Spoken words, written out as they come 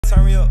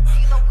Turn me up.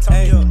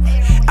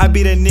 I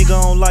be that nigga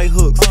on light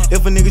hooks.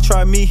 If a nigga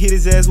try me, hit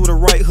his ass with a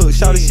right hook.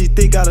 Shout she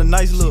thick, got a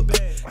nice look.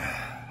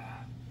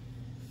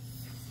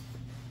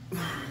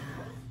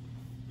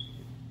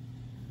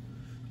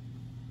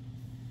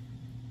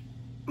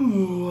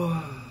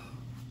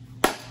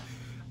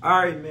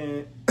 Alright,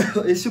 man.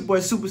 It's your boy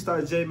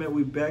Superstar J, man.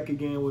 We back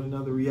again with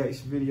another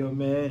reaction video,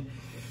 man.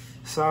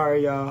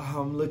 Sorry, y'all.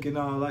 I'm looking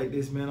all like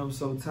this, man. I'm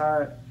so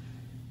tired.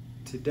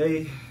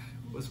 Today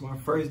was my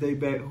first day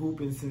back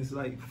hooping since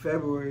like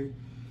February.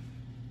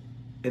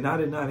 And I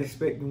did not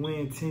expect to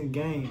win 10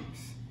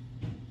 games.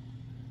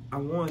 I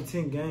won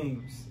 10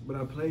 games, but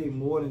I played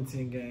more than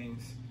 10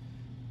 games.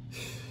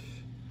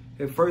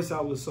 At first,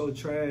 I was so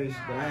trash,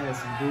 but I had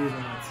some dudes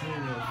on my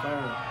team that were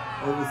fire.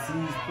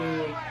 Overseas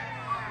players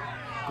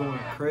going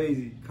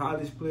crazy.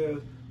 College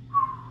players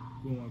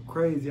going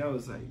crazy. I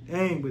was like,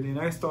 dang, but then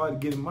I started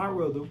getting my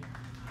rhythm.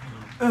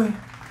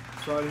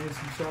 Started hitting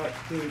some shots,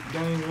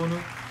 game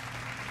winner.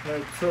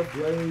 Had tough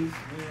ways,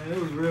 man. It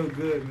was real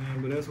good,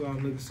 man. But that's why I'm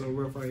looking so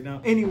rough right now.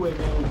 Anyway,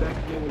 man, we're back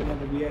again with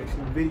another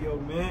reaction video,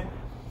 man.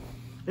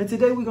 And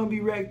today we're gonna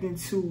be reacting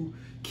to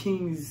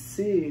King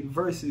Sid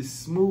versus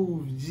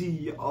Smooth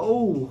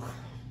G.O.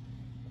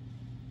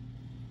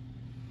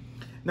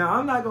 Now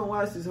I'm not gonna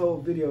watch this whole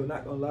video.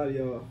 Not gonna lie to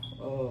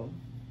y'all.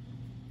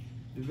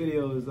 The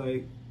video is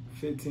like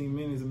 15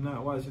 minutes. I'm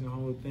not watching the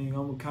whole thing.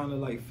 I'm gonna kind of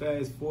like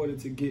fast forward it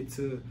to get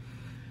to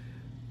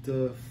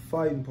the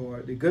fighting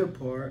part, the good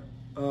part.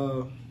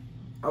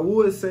 I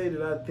would say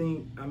that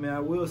I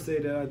will say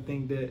that I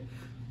think that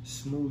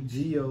Smooth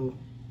G.O.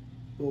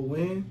 will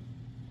win.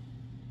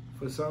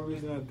 For some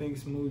reason, I think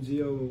Smooth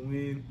G.O. will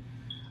win.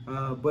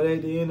 But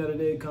at the end of the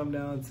day, it come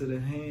down to the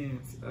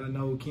hands. I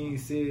know King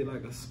Sid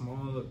like a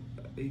smaller,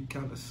 he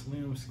kind of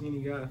slim,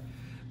 skinny guy,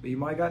 but he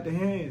might got the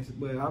hands.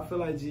 But I feel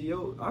like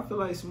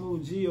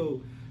Smooth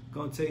G.O.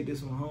 gonna take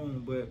this one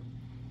home. But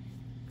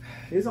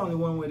there's only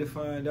one way to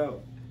find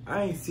out.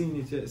 I ain't seen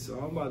it yet, so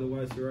I'm about to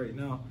watch it right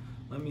now.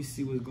 Let me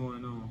see what's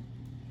going on.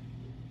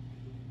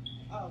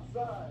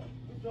 Outside,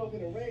 we drove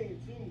in the rain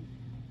too.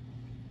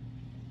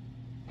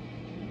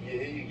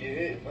 You get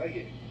hit, fuck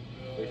it.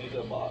 But you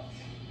got box.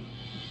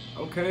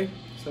 Okay,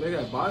 so they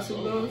got boxing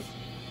gloves.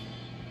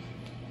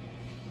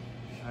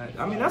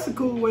 I mean, that's a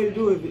cool way to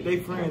do it. If they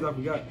friends, I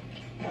forgot.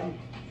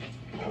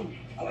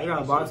 They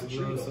got boxing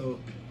gloves, so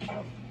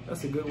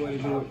that's a good way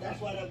to do it. That's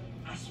why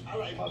I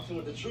like boxing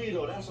with the tree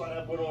though. That's why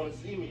that boy don't want to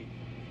see me.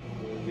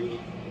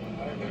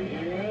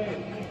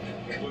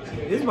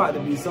 It's about to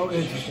be so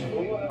interesting.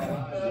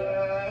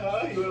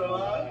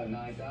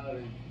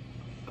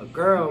 A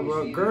girl,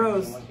 bro.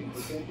 Girls.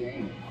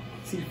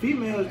 See,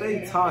 females,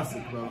 they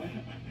toxic, bro.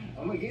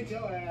 I'm gonna get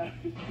your ass.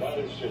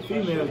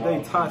 Females,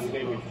 they toxic.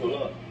 Made me pull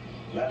up.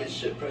 Now this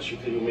shit pressure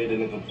could have made a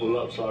nigga pull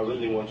up, so I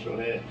really want your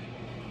head.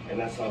 And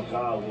that's how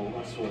God will.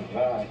 I swear to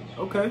God.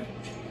 Okay.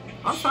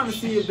 I'm trying to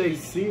see if they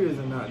serious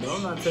or not, though.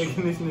 I'm not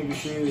taking this nigga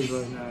serious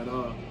right now at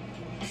all.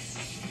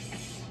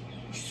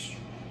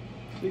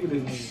 Look at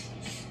this nigga.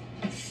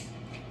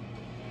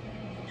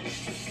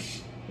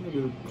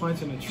 Nigga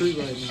punching a tree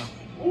right now.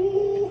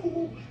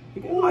 Ooh. He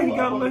like he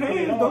got little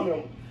hands,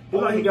 though. He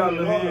like he got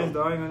little hands,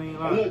 though. I ain't gonna even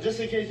lie. Look, just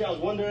in case y'all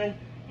was wondering,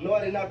 no,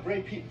 I did not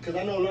bring people, because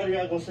I know a lot of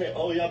y'all gonna say,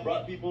 oh, y'all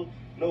brought people.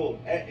 No,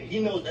 he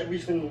knows every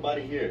single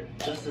body here,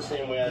 just the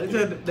same way I do.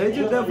 They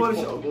just there for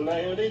the show.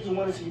 They just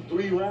want to see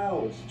 3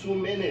 rounds, 2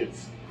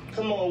 minutes.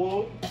 Come on,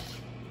 Will.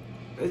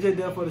 They just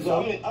there for the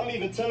show. I'm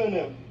even telling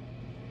them.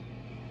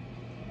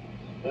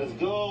 Let's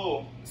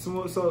go.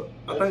 So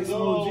I think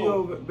Smooth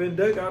G.O. been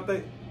ducking. I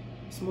think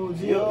Smooth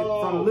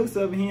G.O. from the looks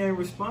of it, he ain't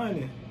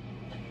responding.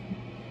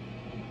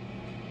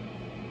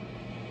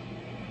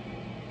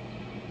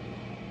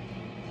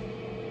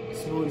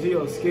 Smooth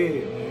G.O.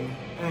 scared, man.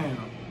 Damn.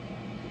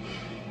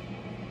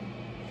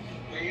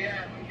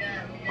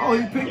 Oh,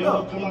 he picked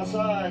up. Come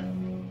outside.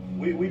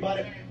 We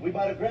by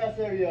the grass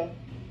area.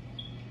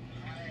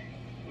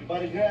 We by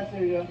the grass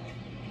area.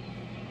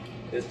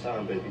 It's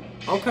time, baby.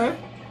 Okay.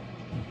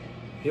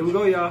 Here we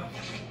go, y'all.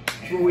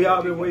 That's what we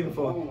all been waiting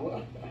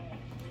for.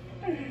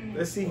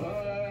 Let's see. I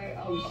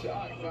was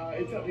shocked, bro.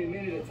 It took me a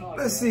minute to talk.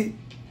 Let's see.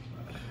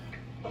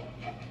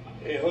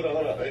 Hey, hold on.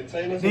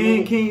 Hey,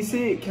 then King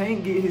Sid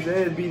can't get his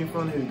ass beat in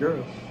front of his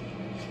girl.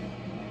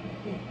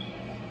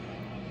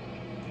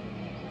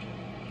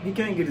 He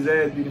can't get his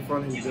ass beat in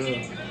front of his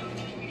girl.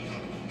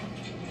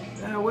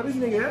 Damn, where this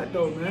nigga at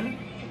though, man?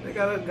 They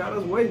got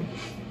us waiting.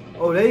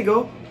 Oh, there you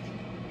go.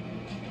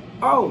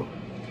 Oh.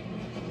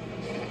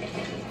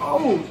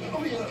 Oh.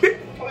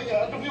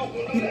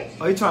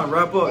 Oh, he trying to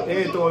wrap up. They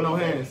ain't throwing no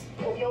hands.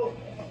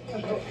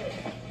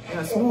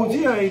 Yeah, Smooth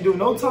G ain't do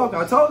no talking.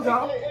 I told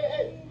y'all.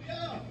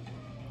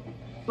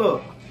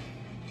 Look.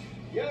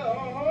 He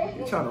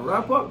trying to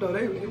wrap up though.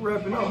 They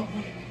wrapping up.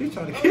 He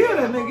trying to kill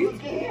that nigga.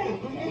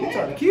 He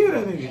trying to kill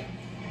that nigga.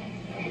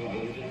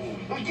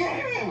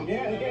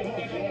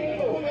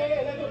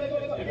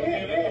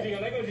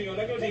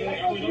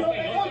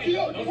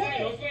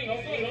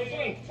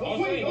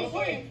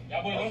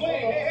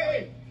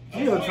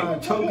 Gio trying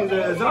to choke his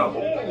ass out.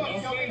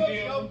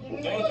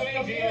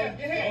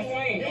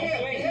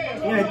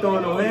 ain't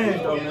throwing no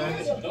hands though, man.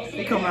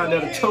 He coming out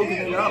there to choke a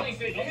nigga out.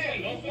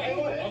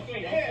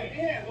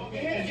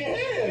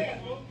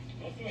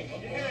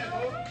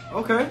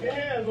 Okay.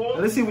 Now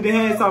let's see what the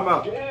hands talking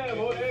about.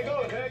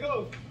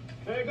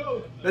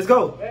 Let's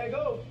go.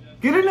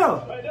 Get in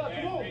there.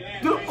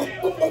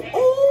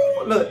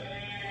 Ooh, look.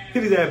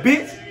 Hit his ass,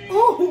 bitch.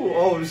 Ooh,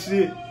 oh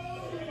shit.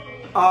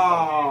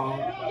 Oh.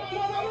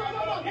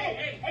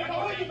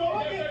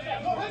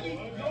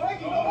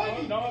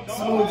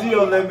 Smooth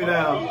Gio let me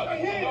down.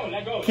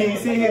 King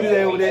C hit his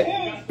ass with that.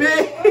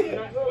 Bitch.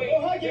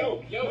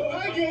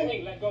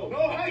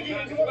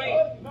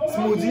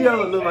 Smooth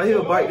Gio look like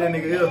he'll bite that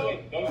nigga ear.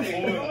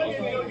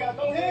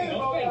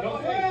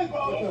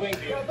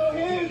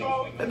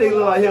 That nigga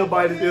look like he'll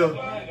bite his ear.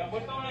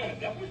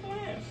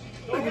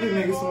 Look at this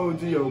nigga Smooth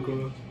Gio,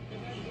 cuz.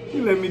 He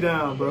let me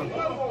down, bro.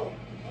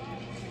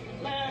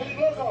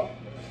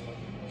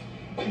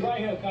 Right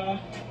here, Kyle.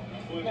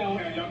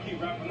 Y'all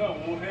keep wrapping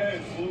up. More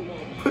hands.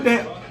 Put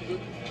that.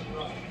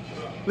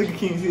 Look at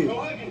King's head.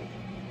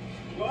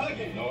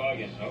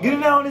 Get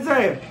him down on his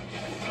ass.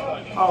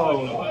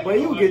 Oh, but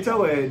you get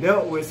your ass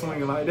dealt with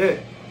swinging like that.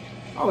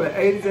 I would have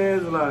ate his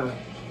ass alive.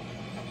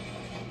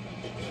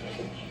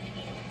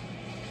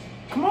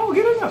 Come on,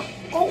 get in there.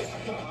 Oh.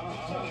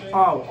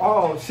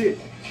 Oh, shit.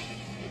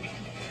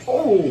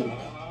 Oh.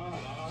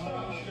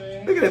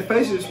 Look at that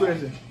facial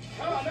expression.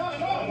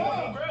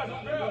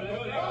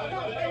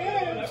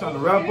 Trying to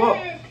wrap up.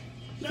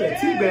 He said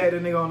teabag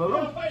that nigga on the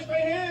low.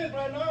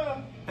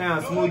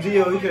 Damn, Smooth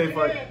Gio, he can't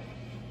fight.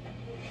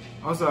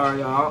 I'm sorry,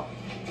 y'all.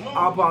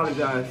 I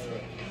apologize.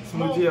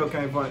 Smooth Gio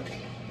can't fight.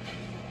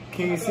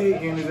 King C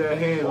getting his ass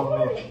hands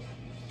on me.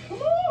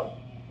 Come on!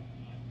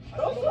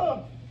 Come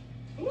on!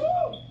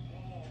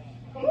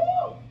 Come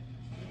on!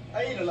 I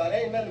eat a lot.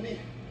 That ain't nothing to me.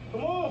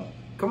 Come on!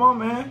 Come on,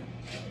 man.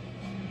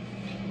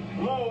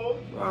 Come on!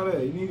 Right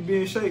there. You need to be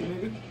in shape,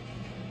 nigga.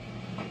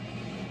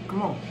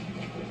 Come on.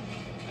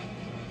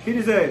 Hit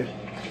his ass.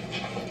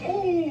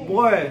 Ooh.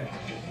 Boy.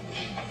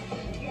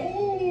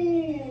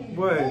 Ooh.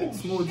 Boy,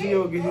 Smooth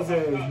Gio get his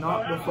ass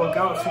knocked the fuck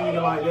out swinging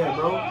like that,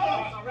 bro.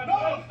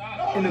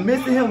 In the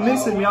midst of him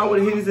missing me, I would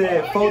have hit his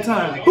ass 4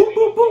 times. Boop,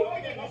 boop,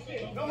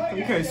 boop.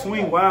 You can't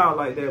swing wild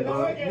like that,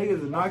 bro.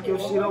 Niggas will knock your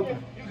shit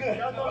open. You good.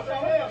 I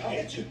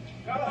hit you.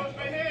 Got those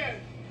straight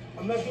hands.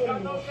 I'm not doing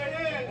got those straight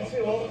hands. That's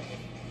it, Will.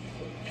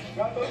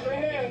 Got those straight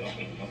hands.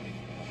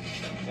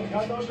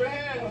 Got those straight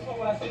hands. That's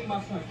what I see, my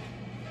son.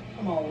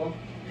 Come on, Will.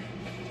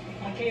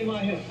 I came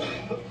out here.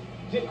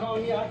 Jip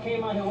calling me. I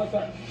came out here. What's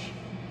up?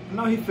 I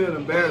know he feel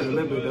embarrassed a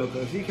little bit though,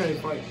 cause he can't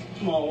fight.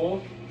 Come on,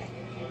 Will.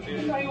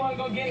 You know you want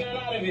to go get in and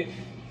out of it.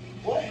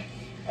 What?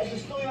 I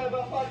just told you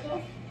about 5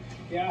 times?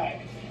 Yeah, all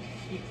right.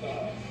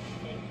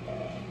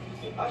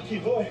 I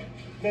keep going.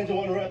 Man, don't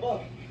want to wrap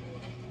up.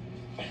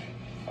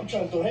 I'm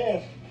trying to throw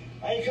hands.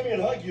 I ain't coming here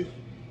to hug you.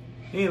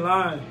 He ain't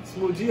lying.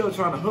 Smooth Gio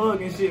trying to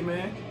hug and shit,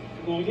 man.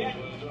 You going again?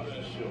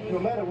 No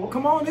matter what.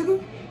 Come on,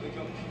 nigga.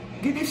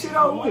 Get this shit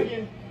over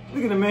with.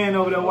 Look at the man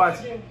over there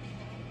watching.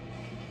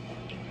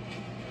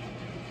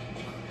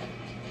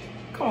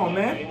 Come on,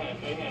 man.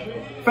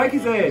 Fake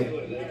his ass.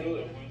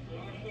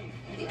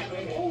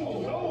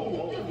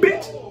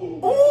 Bitch.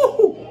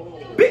 Ooh.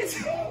 Bitch.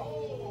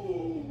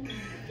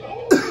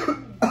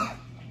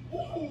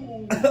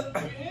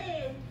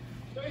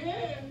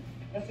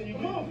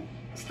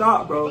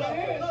 Stop, bro. Look.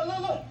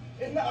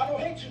 It's not, I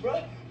don't hate you, bro.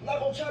 I'm not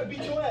going to try to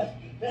beat your ass.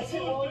 That's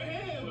it, Will.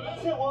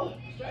 That's it, Will.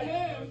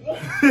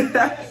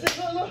 That's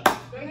it, look.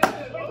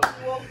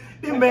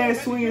 This man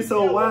swinging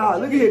so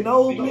wild. Look at his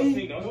nose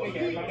bleed.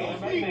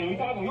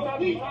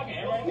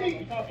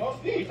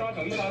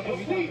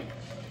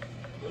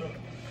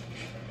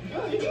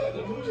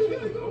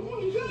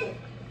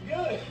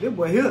 This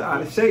boy here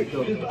out of shape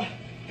though. This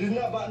is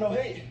not about no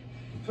hate.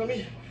 For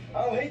me,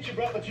 I don't hate you,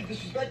 bro, but you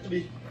disrespected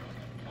me.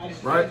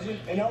 Right?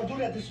 And I don't do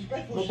that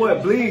disrespectful My shit.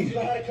 boy bleed. You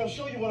know how to come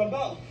show you what I'm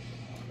about.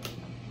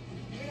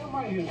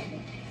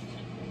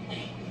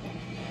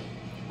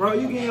 Bro,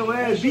 you getting your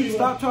ass beat.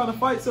 Stop trying to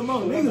fight some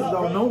more. Niggas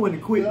don't know when to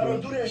quit, I bro.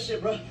 don't do that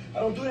shit, bro. I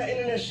don't do that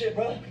internet shit,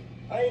 bro.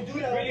 I ain't do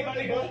that. Really,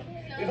 bro.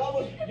 If I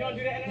was, You don't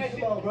do that internet shit?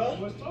 come on, bro.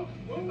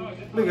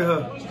 Look at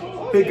her.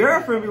 His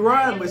girlfriend be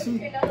riding, but she...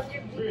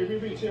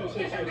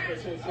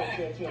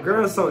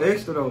 Girl's so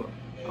extra though.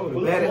 I would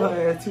have batted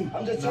her ass too.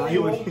 I'm just Nah, telling he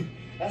you, would.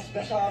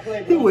 that's how I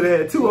play, bro. He would have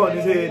had 2 on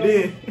his head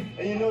then.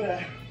 And you know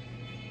that.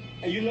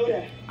 And you know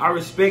that. I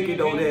respect it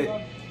though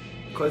that,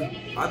 cause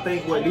I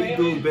think what these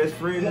dudes best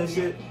friends and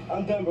shit.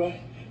 I'm done, bro.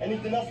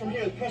 Anything else from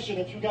here is pressure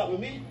that you got with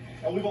me,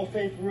 and we gonna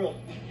fade for real.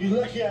 You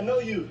lucky I know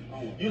you.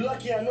 You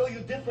lucky I know you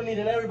differently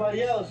than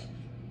everybody else.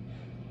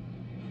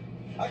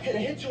 I could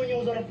have hit you when you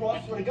was on the floor.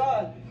 I swear to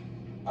God.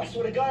 I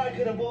swear to God I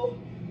could have, bro.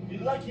 You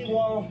lucky,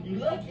 Juan. You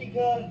lucky,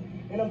 God.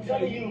 And I'm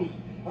telling you,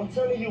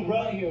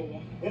 bro.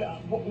 And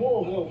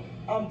whoa.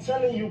 I'm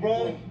telling you,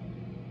 bro.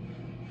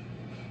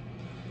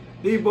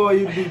 These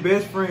boys used to be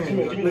best friends. Come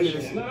here, Look give at me this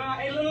this shit. Nah,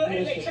 hey, look,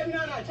 hey, check me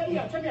out now. Check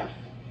me out.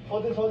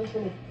 Hold this, come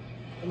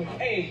here.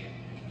 Hey.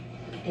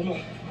 Come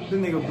on. This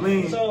nigga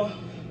bleed. So,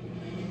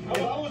 if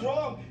I was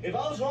wrong, If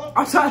I was wrong,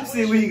 I'm trying to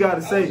see what you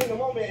gotta say. I was in the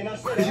moment and I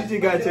said, You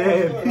just got your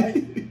head right?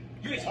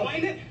 You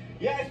explained it?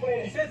 Yeah, I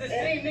explained it. It says the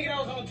same nigga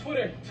that was on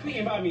Twitter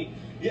tweeting about me.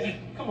 Yeah.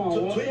 Come on,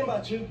 Will. Tweeting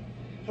about you.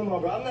 Come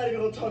on, bro. I'm not even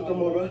gonna talk no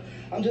more, bro.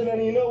 I'm just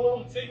letting you know,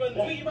 Will. So you wasn't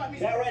tweeting about me?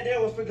 That right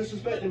there was for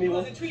disrespecting me, You Will.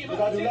 wasn't tweeting Because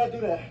about I do me, not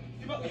Jip. do that.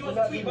 You wasn't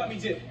tweeting about me,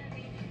 Jip.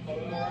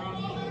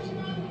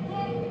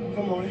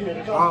 Come on, here.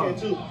 The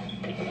cops came too.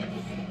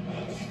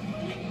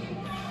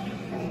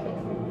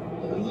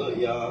 Look,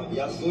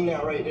 y'all seen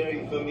that right there,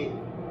 you feel me?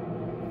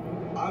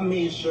 I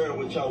made sure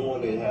what y'all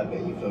wanted to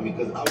happen, you feel me?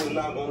 Because I was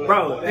not gonna let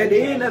Bro, at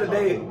the end of the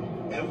day,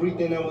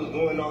 everything that was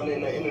going on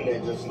in the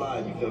internet just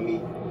slide, you feel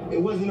me?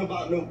 It wasn't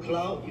about no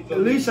clout, you feel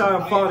at me? least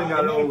y'all fought and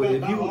got over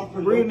with. If you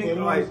real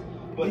nigga, like,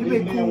 you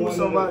been cool with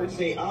somebody,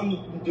 say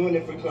I'm doing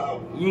it for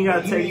clout. you ain't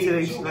gotta take it to the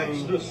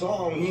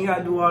extreme. You ain't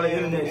gotta do all the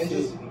internet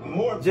shit.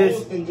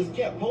 Just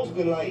kept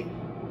posting, like,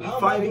 how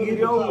fight am I and doing get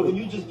it for clout over when it.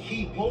 you just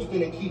keep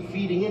posting and keep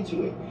feeding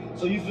into it?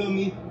 So you feel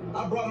me?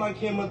 I brought my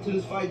camera to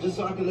this fight just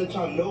so I can let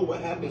y'all know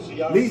what happened. So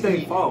y'all At least see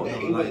they fought, that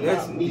though. it was Like,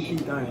 that's not the me key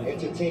thing.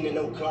 entertaining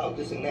no clout,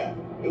 this and that.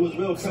 It was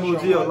real pressure. Smooth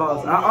on Gio my-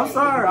 lost. on my I'm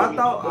sorry. I end,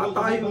 thought but it was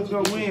a he whole was bunch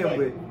gonna of win,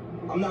 disrespect.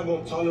 but I'm not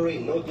gonna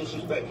tolerate no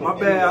disrespect from my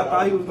bad. I anybody.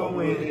 thought he was gonna fuck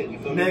with it, win. you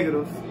feel me?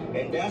 Negative.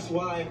 And that's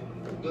why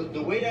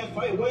the way that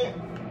fight went,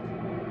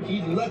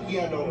 he's lucky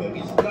I know him.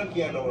 He's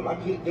lucky I know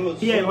him.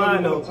 He ain't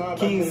lying though.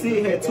 King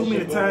Sid had too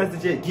many times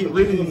to just get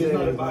rid of his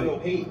ass.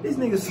 Like, this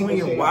nigga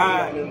swinging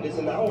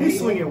wide. He's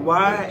swinging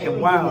wide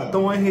and wild,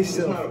 throwing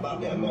himself.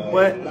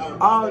 But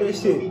all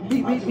this shit,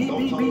 beat,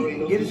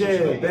 get his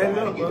ass, back it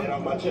up, bro.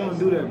 You don't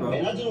do that, bro.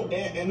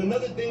 And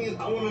another thing is,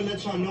 I want to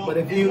let y'all know. But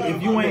if you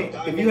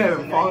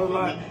haven't fought a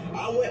lot,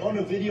 I went on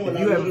a video and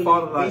if you haven't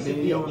fought a lot, then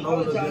you don't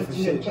know the different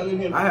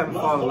shit. I haven't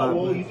fought a lot,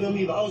 bro. but You feel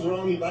me? If I was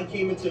wrong, if I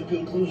came into a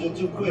conclusion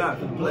too quick, not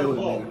gonna play with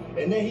a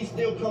nigga. And then he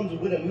still comes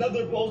with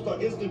another post on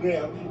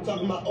Instagram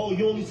talking about, oh,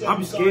 you only said I'm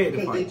you sorry scared to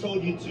because they fight.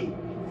 told you to.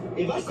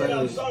 If I said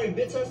I'm sorry,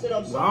 bitch, I said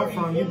I'm where sorry. I'm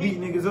from, you beat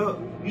niggas up.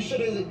 You should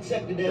have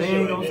accepted that They shit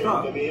ain't right gonna there.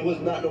 stop. I mean, it was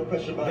not no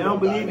pressure by They don't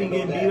believe nobody, in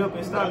getting no beat that. up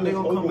and stuff. Now They it's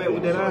gonna come over back with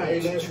with. that So,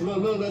 eye. hey,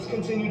 look, let's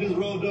continue this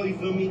road, though, you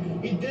feel me?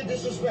 He did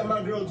disrespect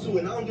my girl, too,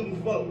 and I don't give a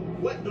fuck.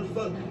 What the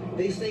fuck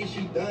they say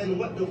she done?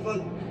 What the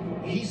fuck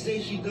he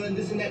say she done?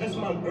 This and that. That's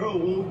my girl,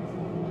 Will.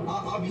 I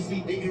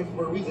obviously date her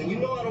for a reason. You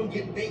know I don't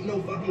date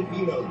no fucking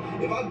females.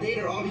 If I date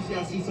her, obviously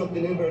I see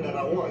something in her that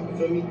I want. You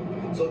feel me?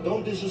 So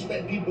don't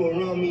disrespect people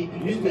around me.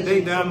 You used to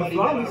date down the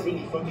flawless.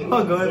 Really fucking Oh,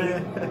 love, go you feel me?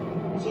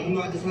 ahead. So, you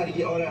know, I just had to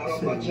get all that out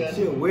of my chest.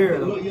 Shit weird,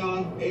 But though. look,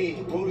 y'all,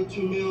 hey, roll to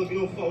 2 mil. If you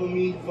don't fuck with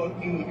me,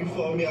 fuck you. If you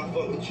fuck with me, I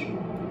fuck with you.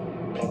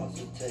 I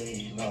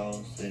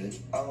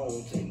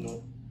don't take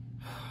no.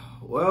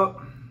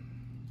 Well,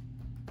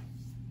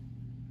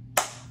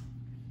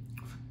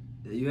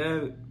 there you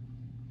have it.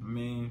 I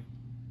mean,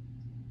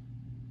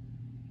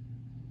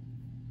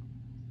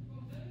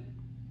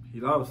 he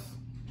lost.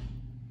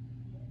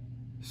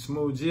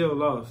 Smooth Gio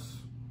lost.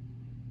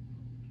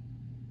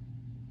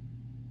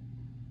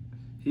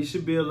 He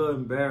should be a little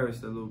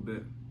embarrassed a little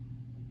bit.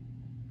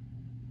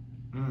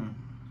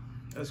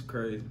 That's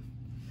crazy.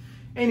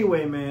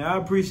 Anyway, man, I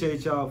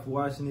appreciate y'all for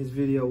watching this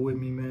video with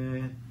me,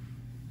 man.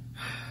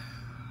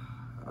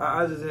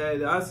 I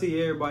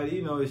see everybody,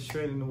 you know, it's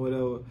trending or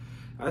whatever.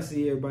 I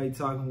see everybody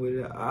talking with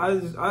it. I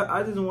just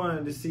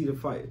wanted to see the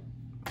fight.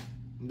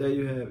 There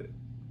you have it.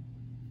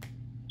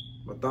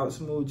 I thought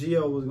Smooth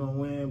Gio was gonna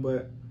win,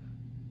 but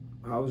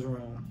I was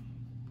wrong.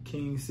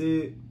 King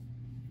Sid,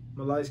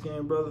 my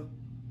light-skinned brother.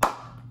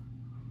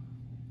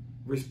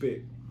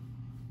 Respect.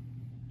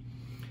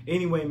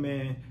 Anyway,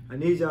 man, I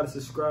need y'all to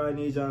subscribe. I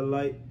need y'all to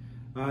like.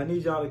 I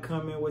need y'all to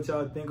comment what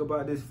y'all think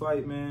about this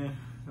fight, man.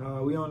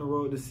 We on the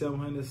road to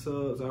 700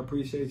 subs. I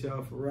appreciate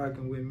y'all for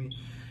rocking with me.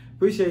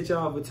 Appreciate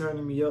y'all for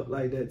turning me up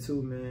like that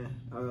too, man.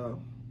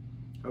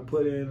 I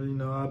put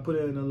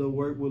in a little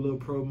work with a little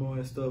promo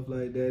and stuff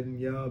like that, and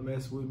y'all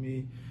mess with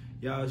me.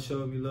 Y'all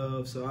show me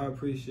love, so I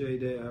appreciate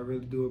that. I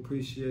really do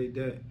appreciate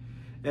that.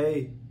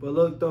 Hey, but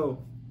look though,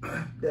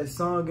 that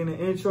song in the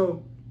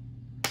intro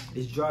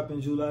is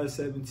dropping July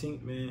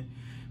 17th, man.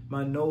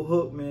 My No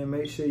Hook, man.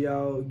 Make sure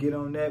y'all get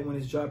on that when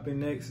it's dropping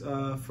next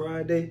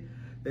Friday.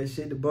 That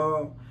shit the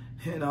bomb.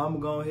 And I'm gonna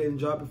go ahead and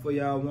drop it for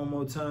y'all one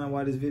more time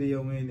while this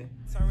video ending.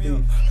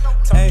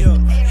 Hey,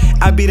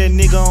 I be that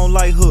nigga on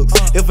light hooks.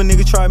 If a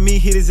nigga try me,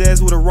 hit his ass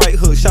with a right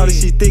hook. Shout it,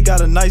 she thick,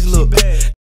 got a nice look.